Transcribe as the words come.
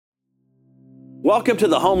Welcome to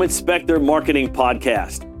the Home Inspector Marketing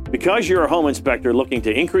Podcast. Because you're a home inspector looking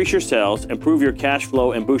to increase your sales, improve your cash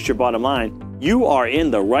flow, and boost your bottom line, you are in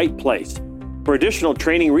the right place. For additional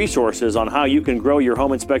training resources on how you can grow your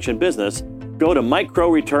home inspection business, go to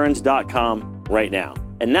microreturns.com right now.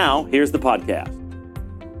 And now, here's the podcast.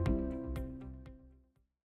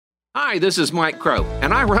 Hi, this is Mike Crow,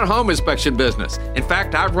 and I run a home inspection business. In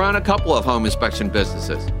fact, I've run a couple of home inspection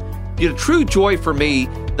businesses. The true joy for me,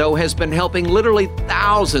 though, has been helping literally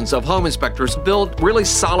thousands of home inspectors build really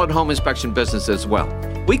solid home inspection businesses as well.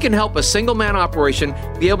 We can help a single-man operation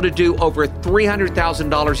be able to do over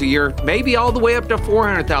 $300,000 a year, maybe all the way up to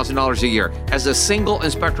 $400,000 a year as a single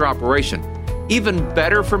inspector operation. Even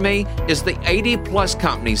better for me is the 80-plus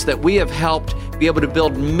companies that we have helped be able to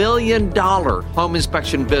build million-dollar home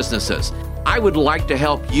inspection businesses. I would like to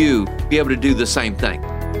help you be able to do the same thing.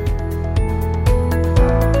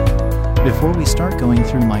 Before we start going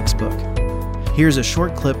through Mike's book, here's a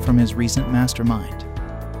short clip from his recent mastermind.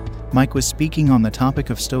 Mike was speaking on the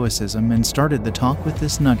topic of Stoicism and started the talk with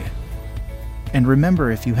this nugget. And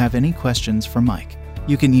remember, if you have any questions for Mike,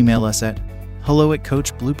 you can email us at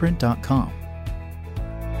hello@coachblueprint.com.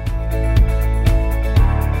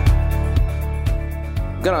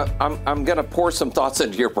 I'm gonna pour some thoughts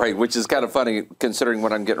into your brain, which is kind of funny considering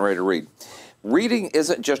what I'm getting ready to read. Reading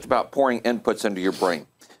isn't just about pouring inputs into your brain.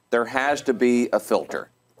 There has to be a filter,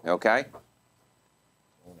 okay?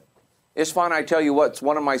 It's fun, I tell you what's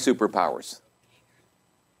one of my superpowers.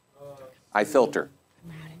 I filter.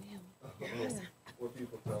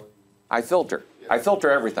 I filter. I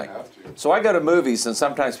filter everything. So I go to movies and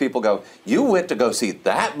sometimes people go, "You went to go see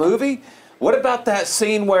that movie? What about that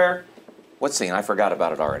scene where..." What scene? I forgot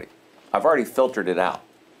about it already. I've already filtered it out.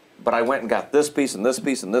 But I went and got this piece and this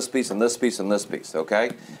piece and this piece and this piece and this piece,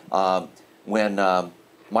 okay? When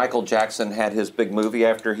Michael Jackson had his big movie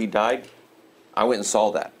after he died, I went and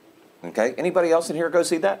saw that, okay? Anybody else in here go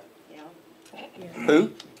see that? Yeah.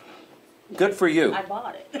 Who? Good for you. I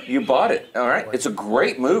bought it. You bought it, all right? It's a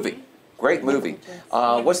great movie, great movie.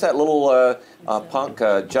 What's that little punk,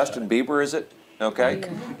 Justin Bieber, is it? Okay.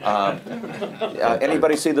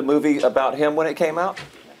 Anybody see the movie about him when it came out?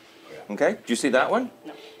 Okay, did you see that one?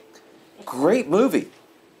 No. Great movie,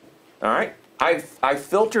 all right? I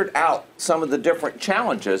filtered out some of the different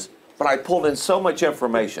challenges, but I pulled in so much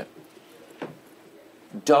information.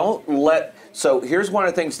 So here's one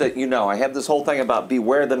of the things that you know. I have this whole thing about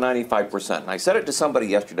beware the 95%. And I said it to somebody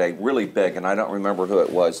yesterday, really big, and I don't remember who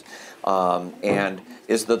it was, and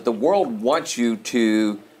is that the world wants you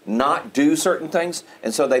to not do certain things,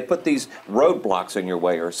 and so they put these roadblocks in your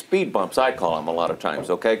way, or speed bumps, I call them a lot of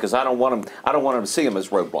times, okay? Because I don't want them to see them as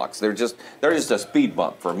roadblocks. They're just a speed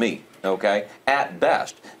bump for me, okay? At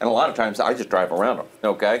best, and a lot of times I just drive around them,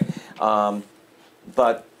 okay?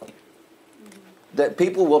 But that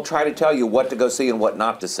people will try to tell you what to go see and what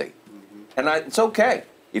not to see, and it's okay.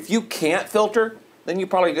 If you can't filter, then you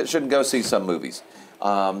probably shouldn't go see some movies.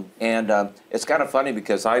 It's kind of funny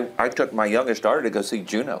because I took my youngest daughter to go see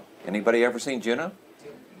Juno. Anybody ever seen Juno?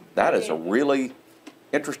 That is a really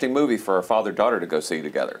interesting movie for a father-daughter to go see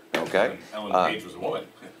together, okay? Ellen Page was a woman.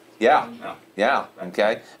 Yeah,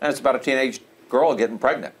 okay? And it's about a teenage girl getting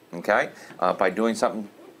pregnant, okay? By doing something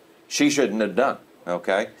she shouldn't have done,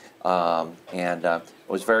 okay? It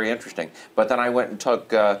was very interesting. But then I went and took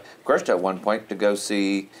Krista at one point to go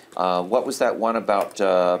see, what was that one about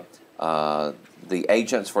the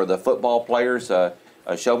agents for the football players?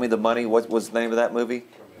 Show Me the Money. What was the name of that movie?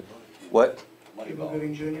 What? Cuba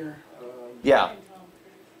Gooding Jr. Yeah.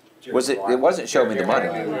 Was it? It wasn't Show Me the Money.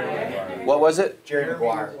 What was it? Jerry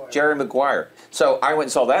Maguire. Jerry Maguire. So I went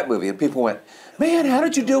and saw that movie, and people went, "Man, how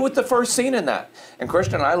did you deal with the first scene in that?" And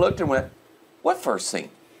Krista and I looked and went, "What first scene?"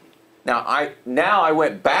 Now I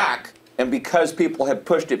went back, and because people had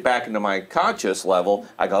pushed it back into my conscious level,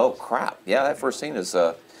 I go, "Oh crap! Yeah, that first scene is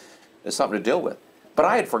something to deal with." But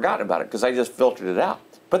I had forgotten about it because I just filtered it out.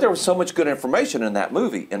 But there was so much good information in that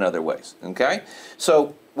movie in other ways, okay?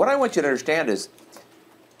 So what I want you to understand is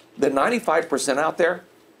the 95% out there,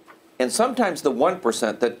 and sometimes the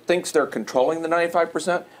 1% that thinks they're controlling the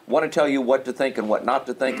 95% want to tell you what to think and what not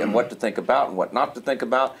to think and what to think about and what not to think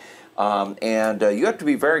about. You have to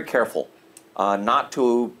be very careful not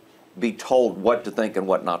to be told what to think and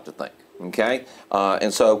what not to think, okay?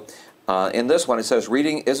 In this one, it says,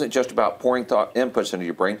 reading isn't just about pouring thought inputs into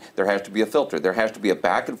your brain. There has to be a filter. There has to be a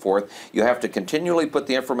back and forth. You have to continually put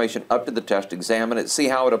the information up to the test, examine it, see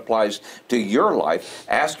how it applies to your life,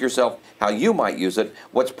 ask yourself how you might use it,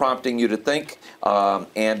 what's prompting you to think,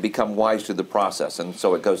 and become wise to the process. And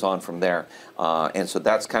so it goes on from there. And so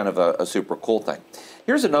that's kind of a super cool thing.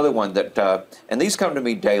 Here's another one that, and these come to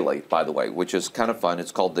me daily, by the way, which is kind of fun.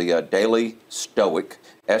 It's called the Daily Stoic,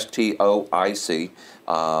 Stoic. I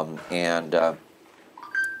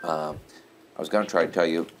was going to try to tell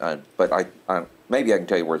you, but maybe I can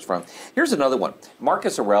tell you where it's from. Here's another one,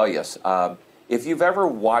 Marcus Aurelius. If you've ever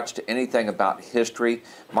watched anything about history,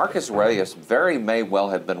 Marcus Aurelius very may well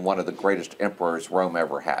have been one of the greatest emperors Rome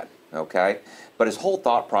ever had, okay? But his whole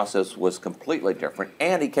thought process was completely different,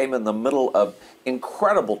 and he came in the middle of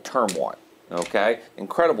incredible turmoil, okay?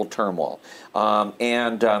 Incredible turmoil.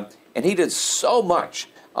 And he did so much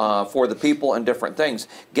for the people and different things.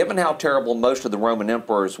 Given how terrible most of the Roman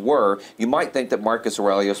emperors were, you might think that Marcus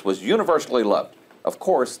Aurelius was universally loved. Of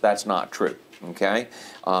course, that's not true. Okay,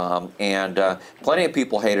 plenty of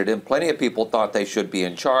people hated him. Plenty of people thought they should be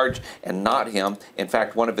in charge and not him. In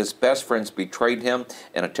fact, one of his best friends betrayed him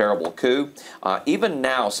in a terrible coup. Even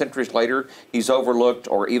now, centuries later, he's overlooked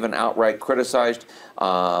or even outright criticized.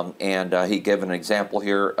 He gave an example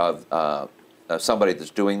here of somebody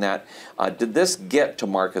that's doing that. Did this get to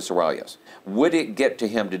Marcus Aurelius? Would it get to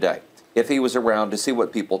him today if he was around to see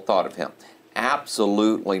what people thought of him?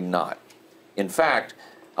 Absolutely not. In fact,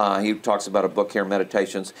 he talks about a book here,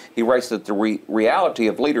 Meditations. He writes that the reality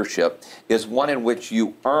of leadership is one in which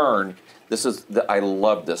you earn, I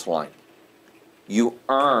love this line, you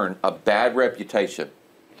earn a bad reputation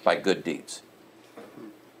by good deeds.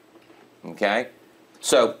 Okay?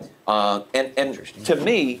 So, and to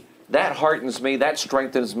me, that heartens me, that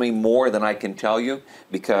strengthens me more than I can tell you,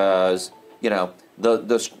 because, you know,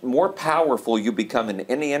 the more powerful you become in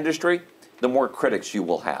any industry, the more critics you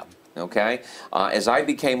will have. Okay? As I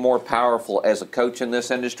became more powerful as a coach in this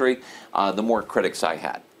industry, the more critics I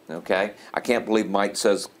had. Okay? I can't believe Mike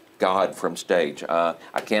says God from stage. I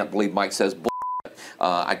can't believe Mike says bull.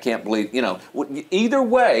 I can't believe, you know, either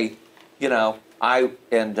way, you know,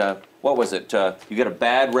 what was it? You get a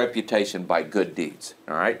bad reputation by good deeds.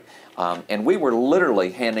 All right? And we were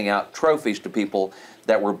literally handing out trophies to people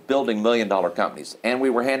that were building $1 million companies. And we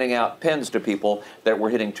were handing out pins to people that were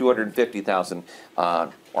hitting 250,000,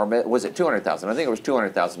 or was it 200,000? I think it was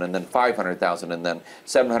 200,000, and then 500,000, and then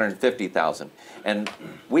 750,000. And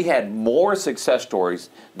we had more success stories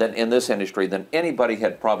than in this industry than anybody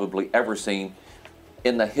had probably ever seen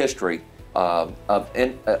in the history of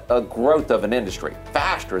a growth of an industry,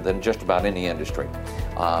 faster than just about any industry.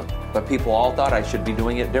 But people all thought I should be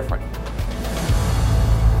doing it different.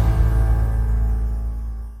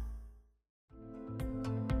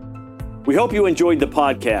 We hope you enjoyed the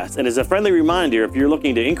podcast, and as a friendly reminder, if you're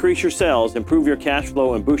looking to increase your sales, improve your cash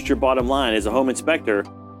flow, and boost your bottom line as a home inspector,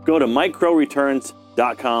 go to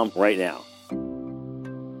MikeCrowReturns.com right now.